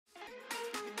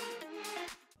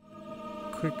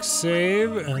Quick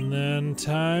save, and then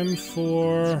time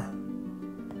for...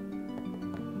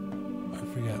 I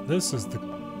forget, this is the...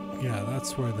 Yeah,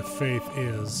 that's where the faith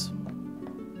is.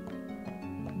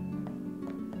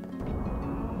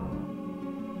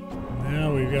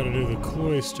 Now we've got to do the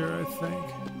cloister, I think.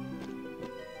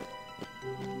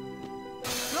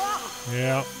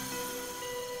 Yeah.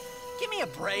 Give me a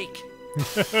break.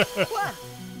 What?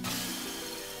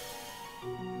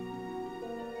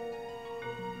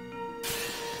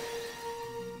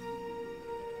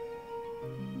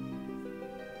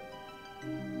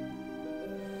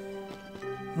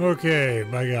 Okay,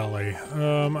 by golly.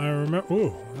 I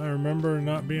remember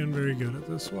not being very good at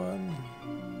this one.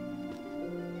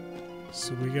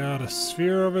 So we got a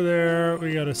sphere over there,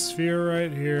 we got a sphere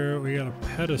right here, we got a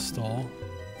pedestal.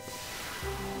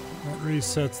 That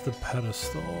resets the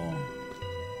pedestal.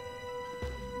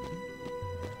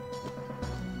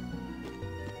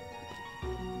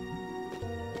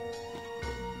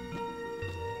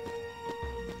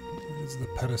 Where does the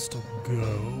pedestal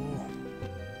go?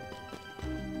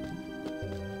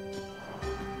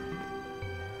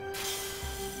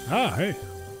 Ah, hey.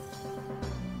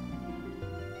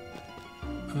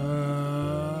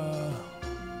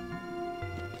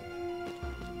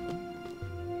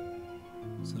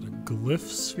 Is that a glyph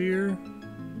sphere?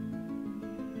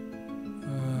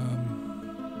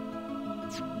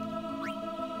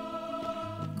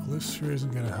 Glyph sphere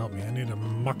isn't going to help me. I need a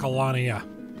Macalania.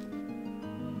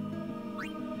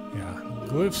 Yeah,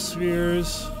 glyph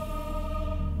spheres.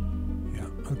 Yeah,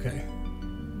 okay.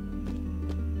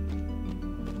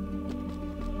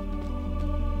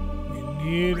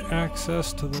 Need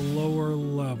access to the lower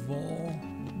level.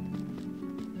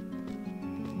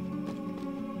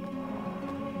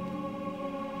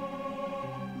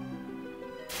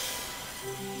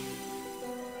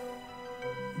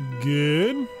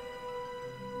 Good.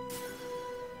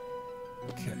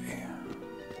 Okay.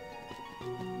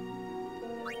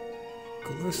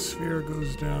 Glyph sphere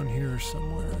goes down here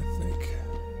somewhere, I think.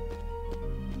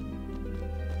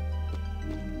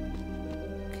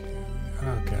 Okay.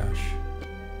 Oh gosh.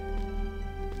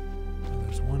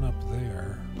 One up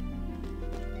there.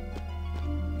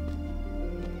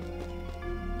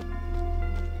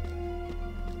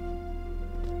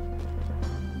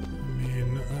 I mean,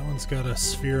 that one's got a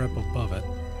sphere up above it.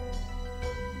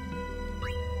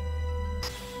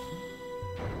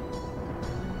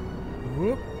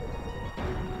 Whoop.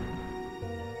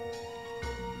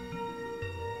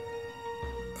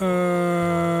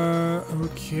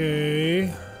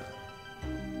 Okay.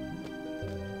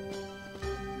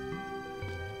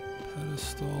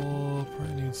 Pedestal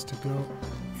probably needs to go.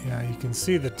 Yeah, you can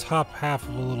see the top half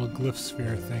of a little glyph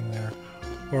sphere thing there,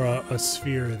 or a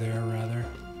sphere there rather,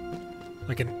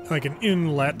 like an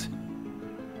inlet.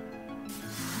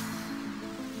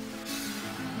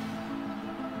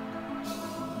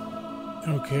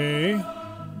 Okay.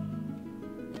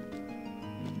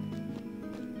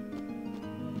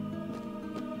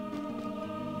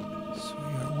 So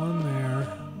we got one there.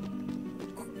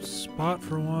 Spot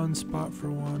for one, spot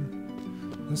for one.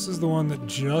 This is the one that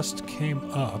just came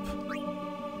up.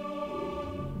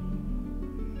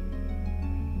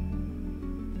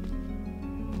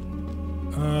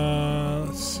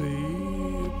 Let's see.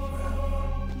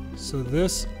 So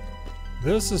this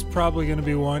is probably going to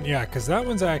be one. Yeah, because that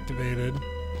one's activated.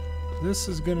 This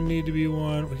is going to need to be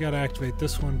one. We got to activate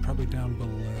this one probably down below.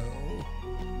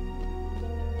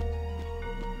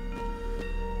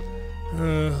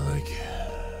 Like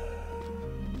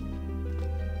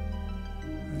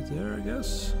right there, I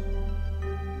guess.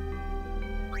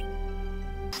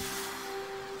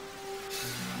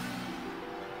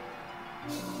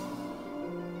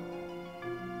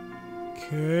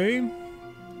 Okay.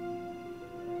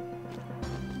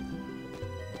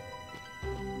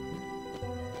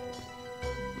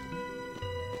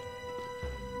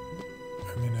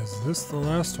 I mean, is this the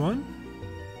last one?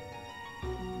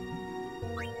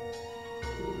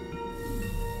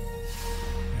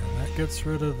 Yeah, that gets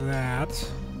rid of that.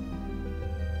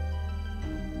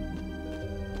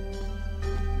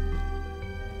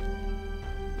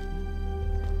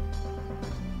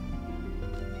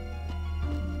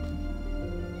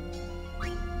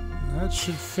 That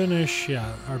should finish,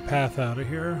 yeah, our path out of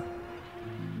here.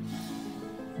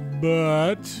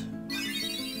 But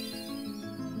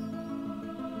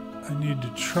I need to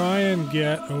try and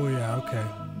get, oh yeah, okay.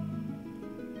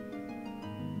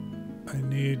 I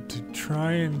need to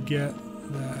try and get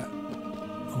that.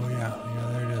 Oh yeah,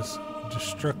 there it is.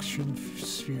 Destruction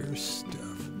sphere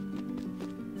stuff.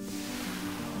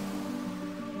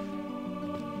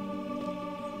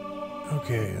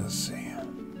 Okay, let's see.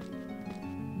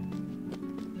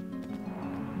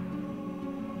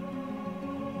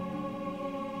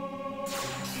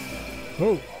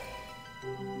 Oh.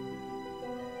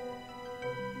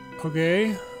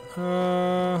 Okay.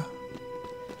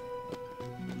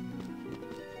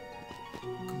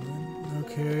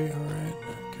 Okay, alright.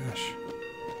 Gosh.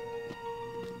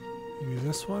 Maybe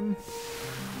this one?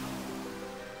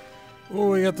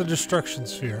 Oh, we got the destruction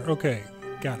sphere. Okay,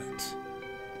 got it.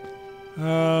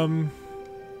 Well,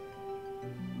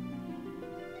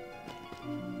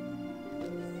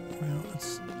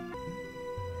 it's...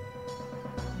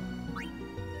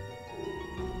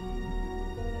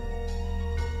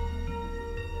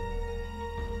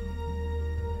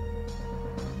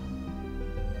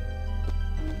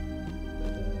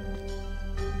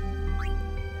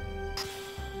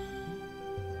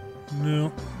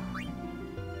 No.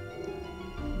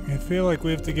 I feel like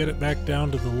we have to get it back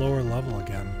down to the lower level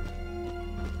again.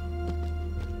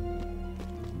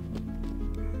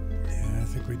 Yeah, I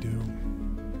think we do.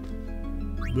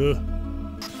 Blech.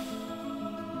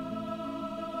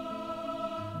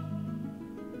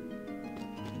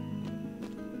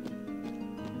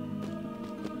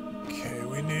 Okay,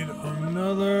 we need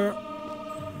another...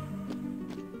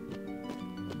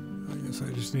 I guess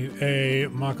I just need a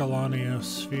Macalania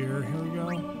sphere. Here we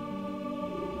go.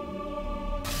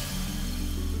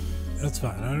 That's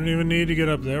fine. I don't even need to get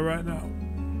up there right now.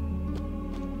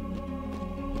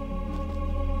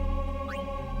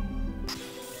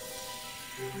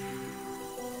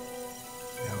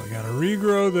 Yeah, we gotta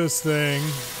regrow this thing.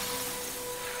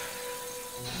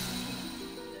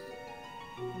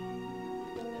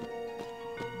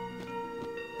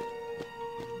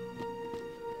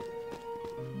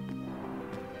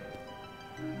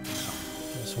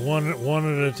 Just one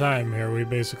at a time here. We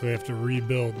basically have to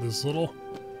rebuild this little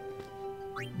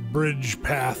bridge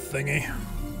path thingy.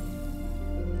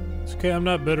 It's okay, I'm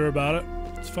not bitter about it.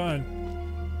 It's fine.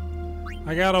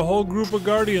 I got a whole group of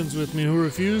guardians with me who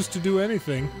refuse to do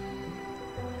anything.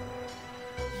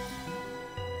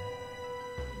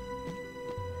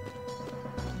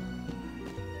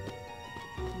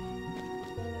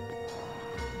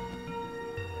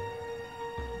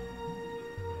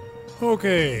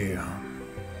 Okay.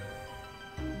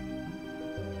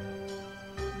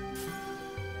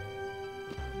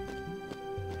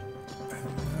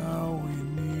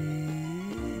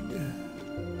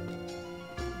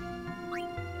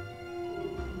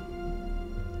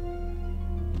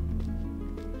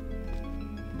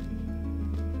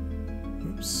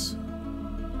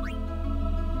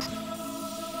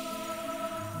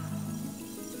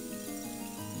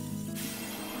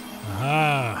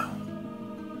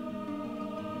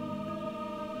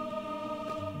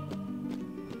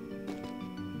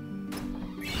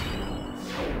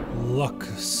 Luck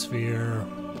sphere.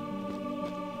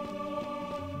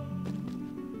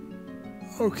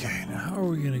 Okay, now how are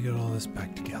we gonna get all this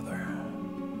back together?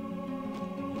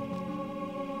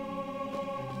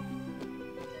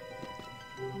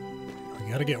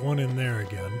 We gotta get one in there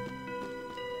again.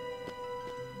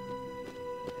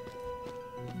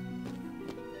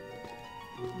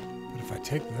 But if I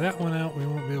take that one out, we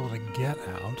won't be able to get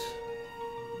out.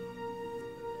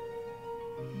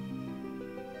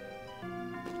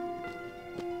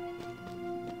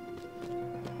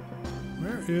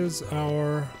 Where is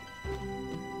our...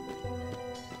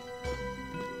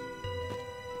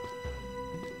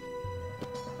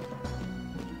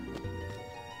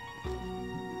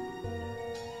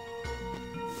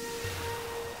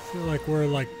 I feel like we're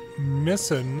like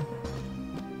missing...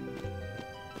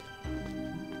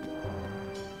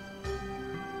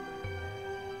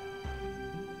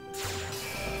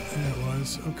 There it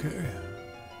was, okay.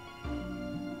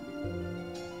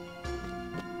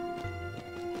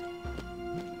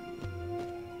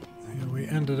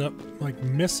 Ended up like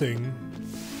missing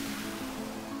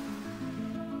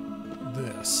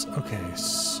this. Okay,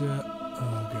 so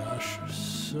oh gosh,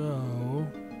 so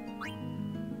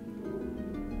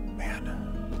man,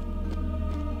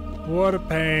 what a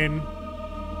pain.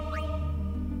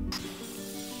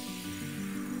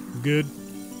 Good.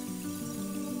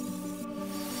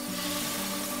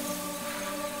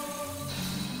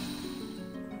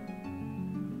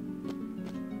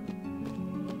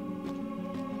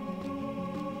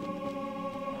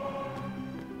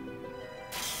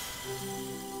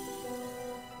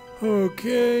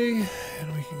 Okay,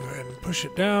 and we can go ahead and push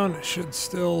it down. It should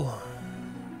still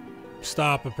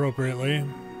stop appropriately.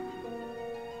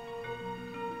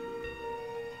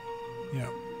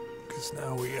 Yep, because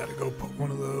now we gotta go put one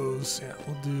of those. Yeah,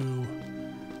 we'll do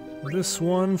this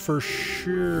one for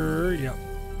sure. Yep.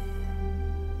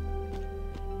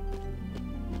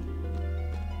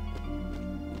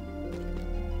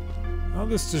 All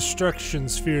this destruction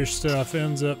sphere stuff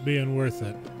ends up being worth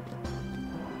it.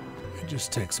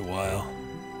 just takes a while.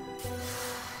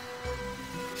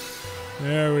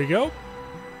 There we go.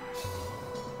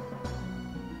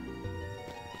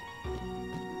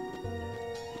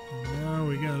 Now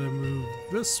we gotta move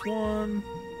this one.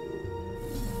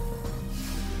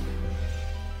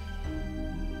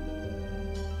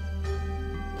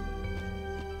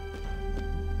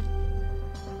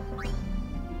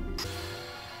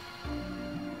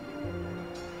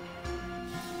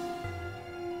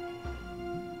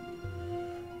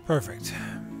 Perfect.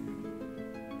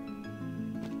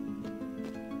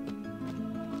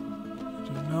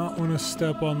 Do not want to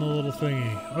step on the little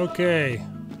thingy. Okay.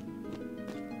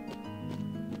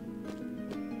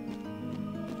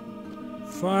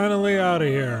 Finally out of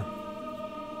here.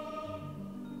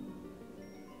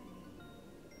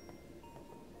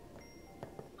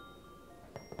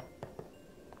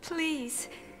 Please.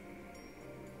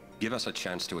 Give us a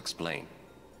chance to explain.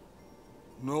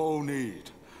 No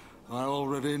need. I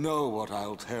already know what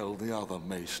I'll tell the other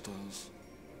maesters.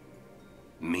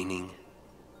 Meaning?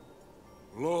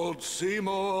 Lord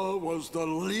Seymour was the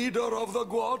leader of the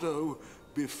Guado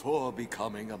before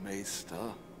becoming a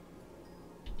maester.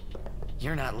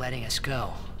 You're not letting us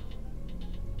go.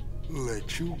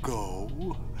 Let you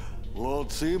go? Lord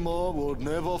Seymour would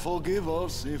never forgive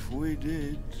us if we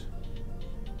did.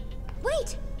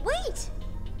 Wait! Wait!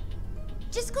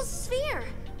 Jiskel's sphere!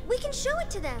 We can show it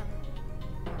to them!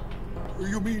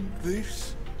 You mean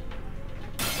this?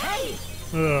 Hey!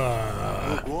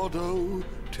 The Guado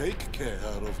take care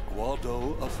of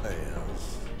Guado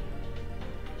affairs.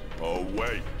 Oh,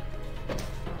 wait.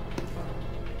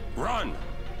 Run!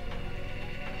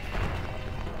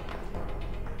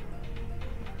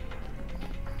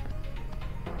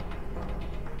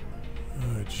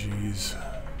 Oh, jeez.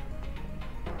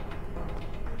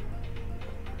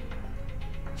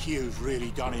 You've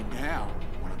really done it now.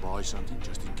 Want to buy something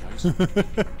just in case?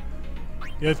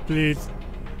 Yes, please.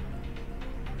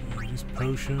 Just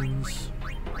potions.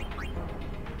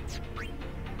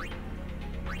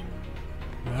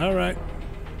 All right.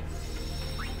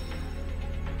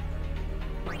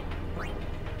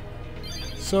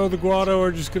 So the Guado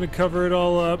are just going to cover it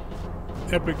all up.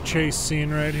 Epic chase scene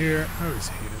right here. I always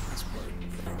hated this part.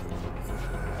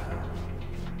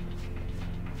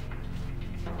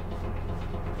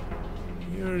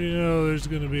 You already know there's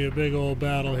going to be a big old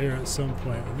battle here at some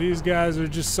point. These guys are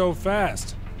just so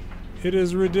fast. It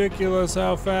is ridiculous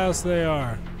how fast they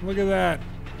are. Look at that.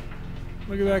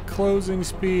 Look at that closing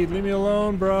speed. Leave me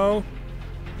alone, bro.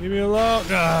 Leave me alone.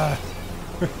 Ah.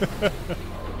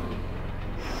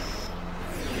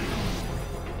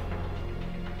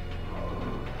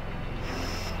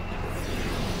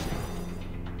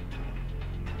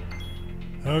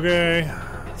 Okay,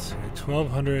 let's see,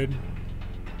 1200.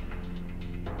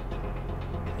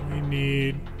 We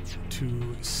need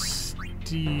to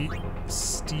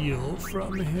steal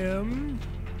from him.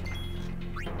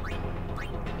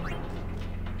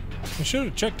 I should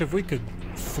have checked if we could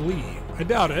flee. I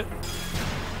doubt it.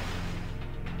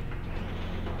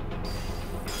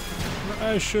 But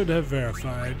I should have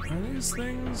verified. Are these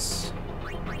things?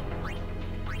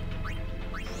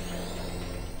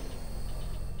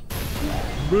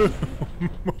 Boom!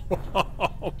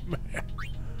 Oh, man.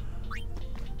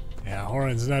 Yeah,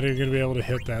 Horan's not even going to be able to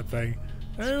hit that thing.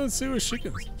 Hey, let's see what she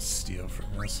can steal from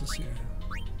this. Let's see.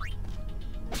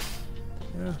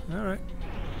 Yeah, alright.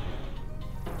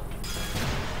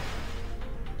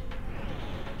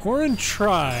 Horan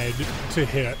tried to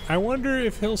hit. I wonder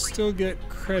if he'll still get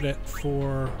credit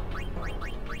for...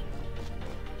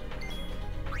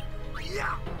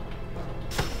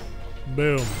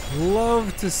 Boom.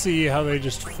 Love to see how they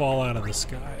just fall out of the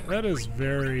sky. That is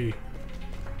very...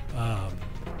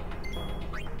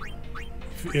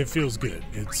 it feels good.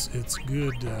 It's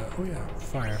good... oh yeah,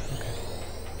 fire. Okay.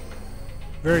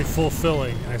 Very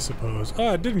fulfilling, I suppose.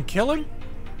 Oh, it didn't kill him?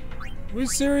 Are we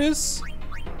serious?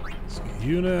 Let's get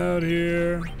Yuna out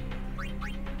here.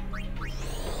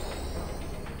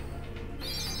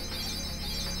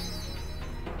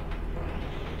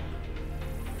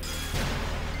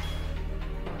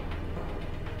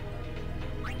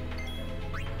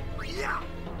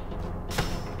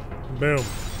 Boom.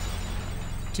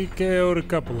 TKO'd a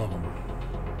couple of them.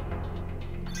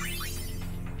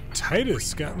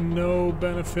 Titus got no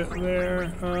benefit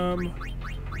there. We're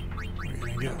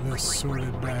gonna get this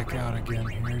sorted back out again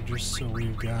here, just so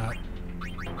we've got...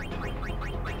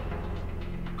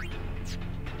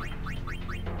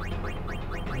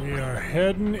 We are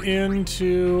heading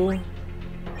into...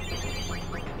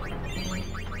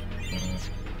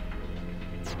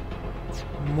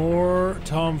 more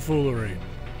tomfoolery.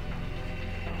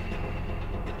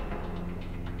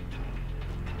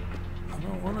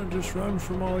 just run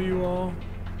from all you all?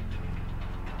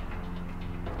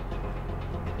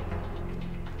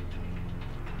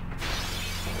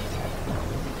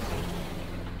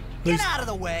 Get out of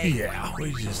the way! Yeah,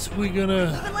 we gonna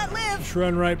Live and let live! just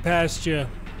run right past you.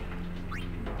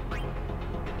 I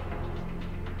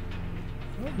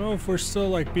don't know if we're still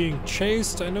like being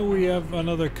chased. I know we have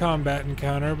another combat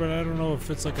encounter, but I don't know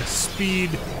if it's like a speed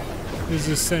is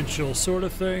essential sort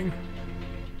of thing.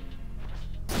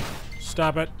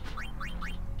 Stop it.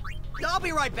 I'll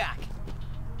be right back.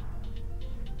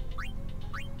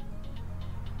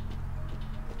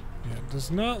 Yeah, it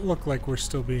does not look like we're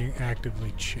still being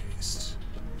actively chased.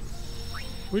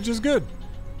 Which is good.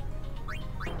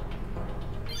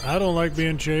 I don't like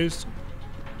being chased.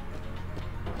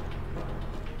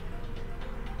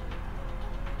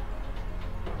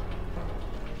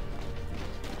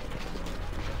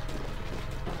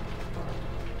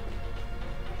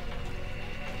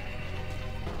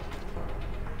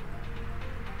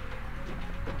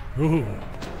 Ooh.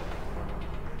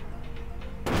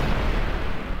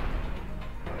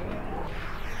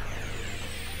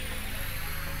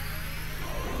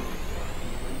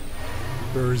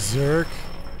 Berserk.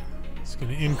 It's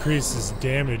gonna increase his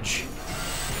damage.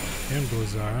 And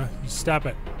Blizzara. Stop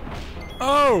it.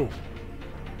 Oh!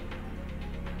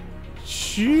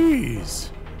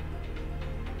 Jeez.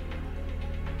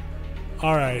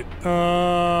 Alright.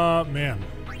 Man.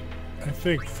 I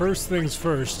think first things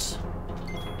first.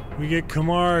 We get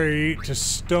Kamari to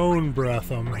stone breath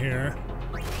him here.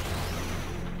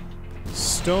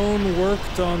 Stone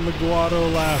worked on the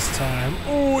Guado last time.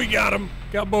 Oh, we got him.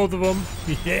 Got both of them.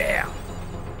 Yeah.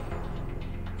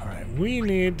 All right, we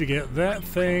need to get that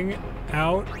thing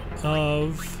out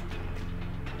of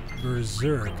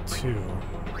Berserk too.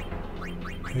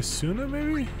 Isuna,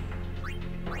 maybe?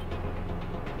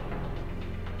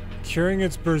 Curing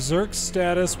its Berserk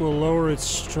status will lower its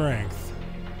strength.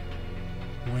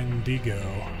 Wendigo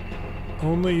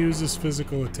only uses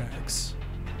physical attacks.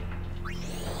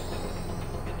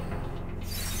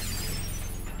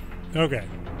 Okay.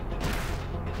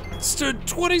 Stood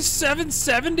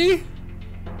 2770?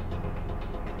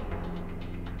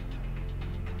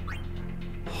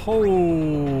 Oh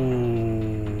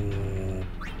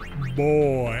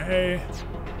boy.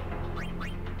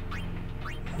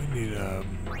 We need a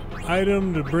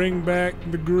item to bring back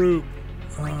the group.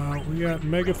 We got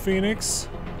Mega Phoenix.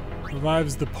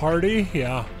 Revives the party.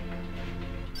 Yeah.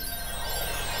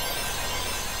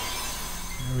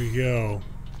 There we go.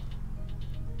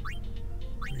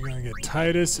 We're gonna get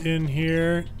Titus in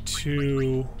here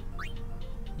to...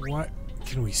 What?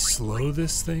 Can we slow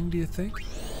this thing, do you think?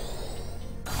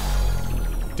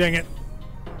 Dang it.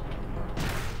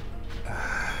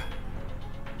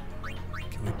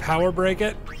 Can we power break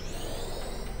it?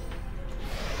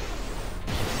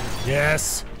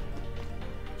 Yes.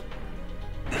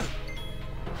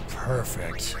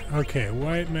 Perfect. Okay,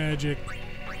 white magic.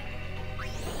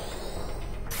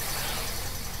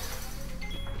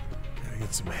 Gotta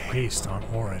get some haste on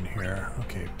Orin here.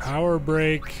 Okay, power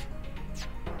break.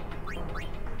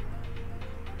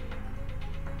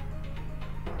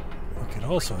 We could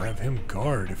also have him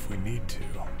guard if we need to.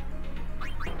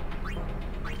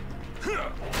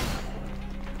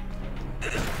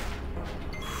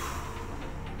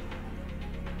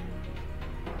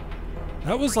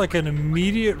 That was like an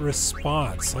immediate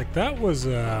response. Like that was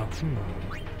I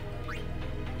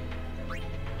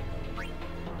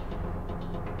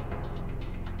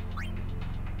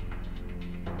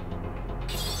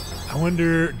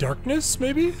wonder, darkness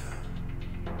maybe?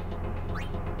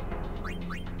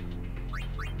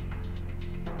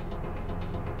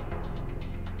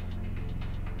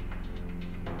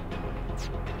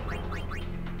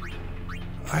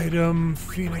 Item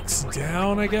Phoenix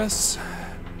down, I guess.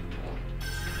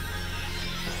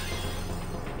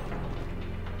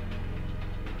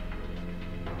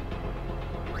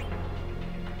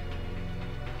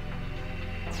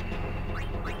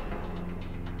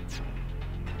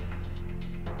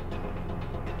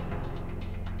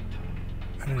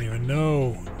 I don't even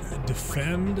know.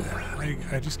 Defend?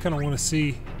 I just kind of want to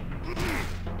see.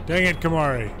 Dang it,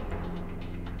 Kamari.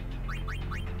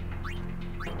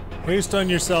 Haste on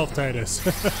yourself, Titus.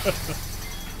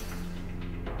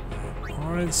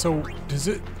 Alright, so does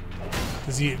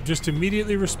he just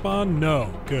immediately respond?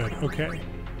 No. Good. Okay.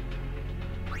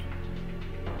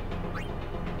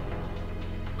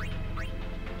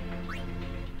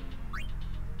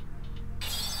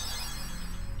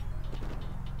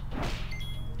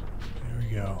 There we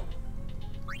go.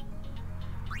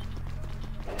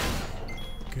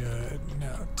 Good.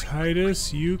 Now,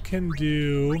 Titus, you can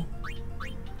do...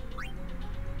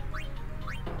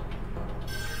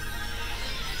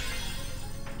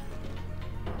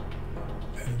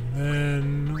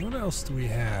 And then what else do we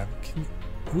have?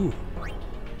 Ooh.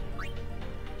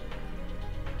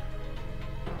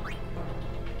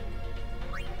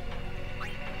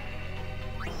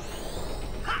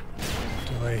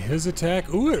 Delay his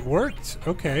attack. Ooh, it worked.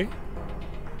 Okay.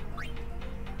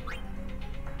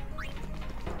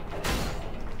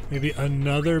 Maybe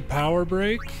another power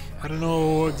break? I don't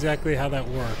know exactly how that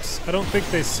works. I don't think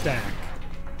they stack.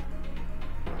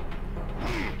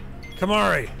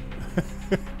 Kamari!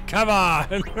 Come on!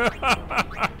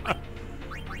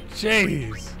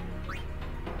 Jeez.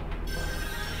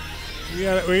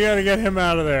 We gotta get him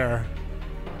out of there.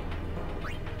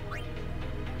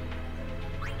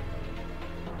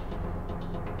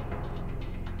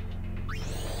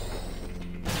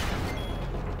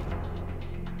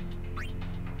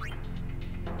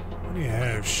 What do you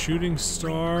have? Shooting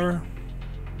star.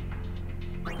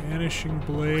 Vanishing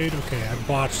blade. Okay, I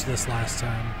botched this last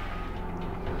time.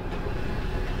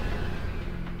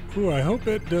 Ooh, I hope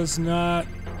it does not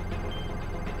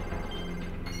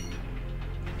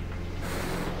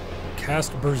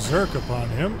cast Berserk upon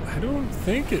him. I don't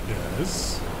think it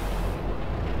does.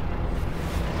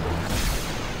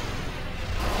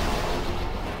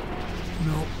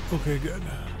 No. Okay, good.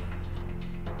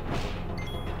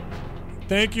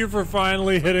 Thank you for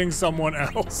finally hitting someone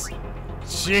else.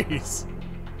 Jeez.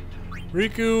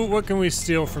 Riku, what can we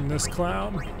steal from this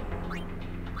clown?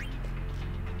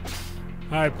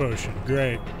 High potion,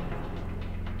 great.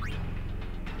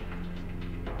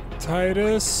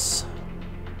 Titus.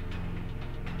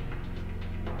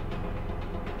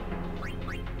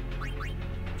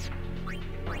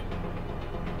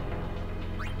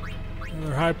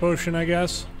 Another high potion, I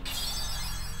guess.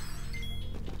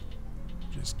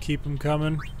 Just keep them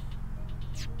coming.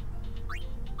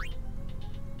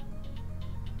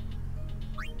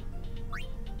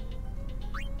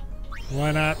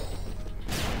 Why not?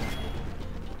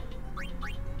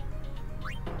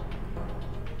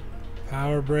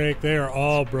 Power break, they are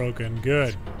all broken.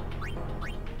 Good.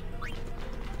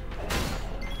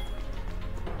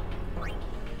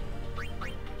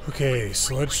 Okay,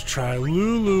 so let's try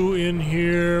Lulu in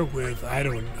here with I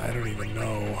don't even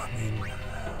know. I mean,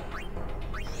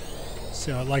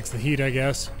 see how it likes the heat, I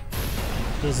guess.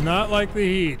 Does not like the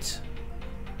heat.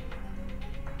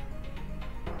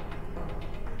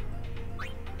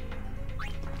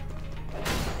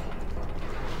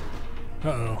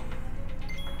 Uh-oh.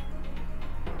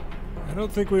 I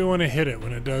don't think we want to hit it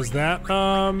when it does that.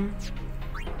 I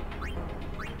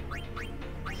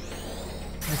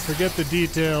forget the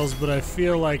details, but I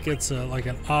feel like it's like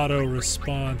an auto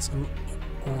response.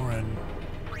 Orin.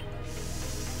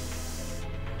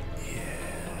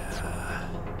 Yeah.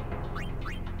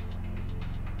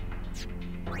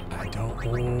 I don't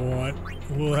want.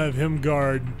 We'll have him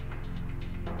guard.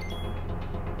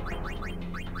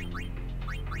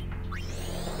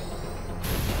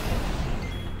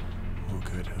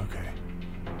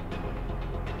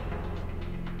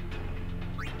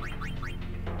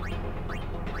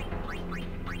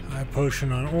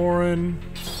 Potion on Orin.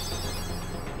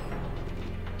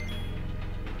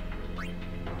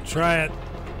 Try it.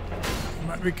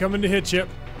 Might be coming to hit you.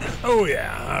 Oh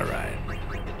yeah, all right.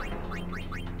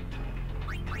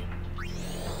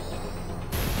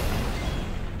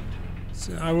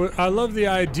 So I love the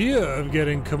idea of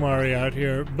getting Kamari out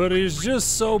here, but he's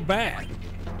just so bad.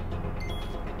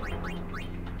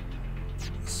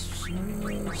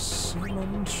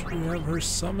 Summon, should we have her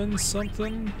summon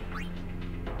something?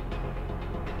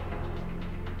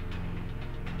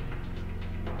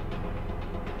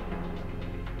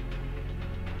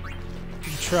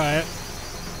 Try it.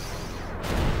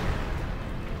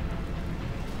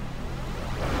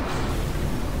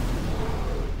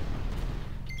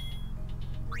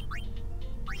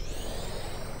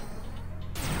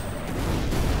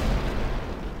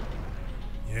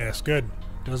 Yes, good.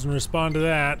 Doesn't respond to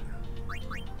that.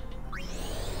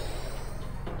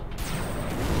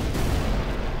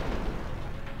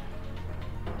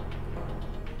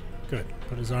 Good.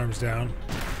 Put his arms down.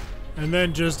 And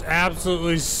then just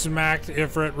absolutely smacked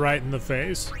Ifrit right in the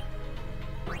face.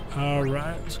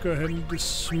 Alright, let's go ahead and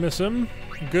dismiss him.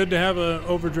 Good to have an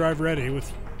overdrive ready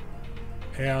with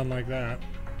Aeon like that.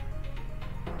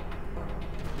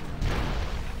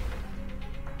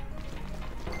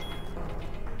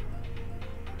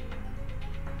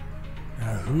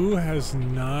 Now, who has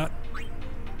not...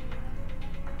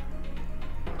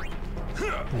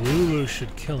 Lulu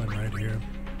should kill him right here.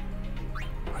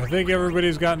 I think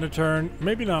everybody's gotten a turn.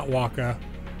 Maybe not Waka,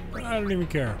 but I don't even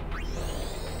care.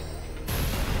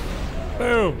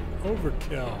 Boom!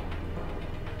 Overkill.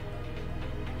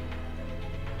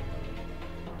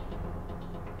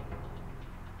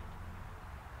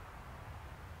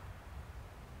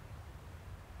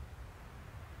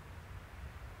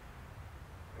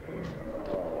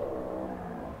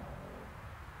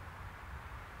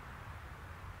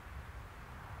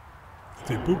 Is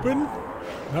he pooping?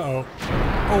 Uh-oh.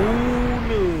 Oh,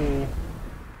 no.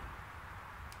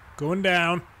 Going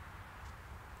down.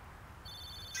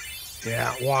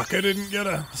 Yeah, Waka didn't get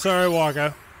a... Sorry,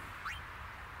 Waka.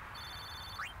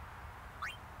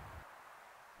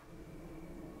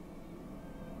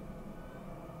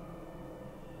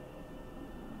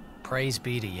 Praise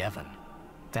be to Yevon.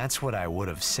 That's what I would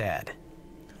have said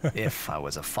if I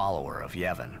was a follower of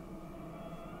Yevon.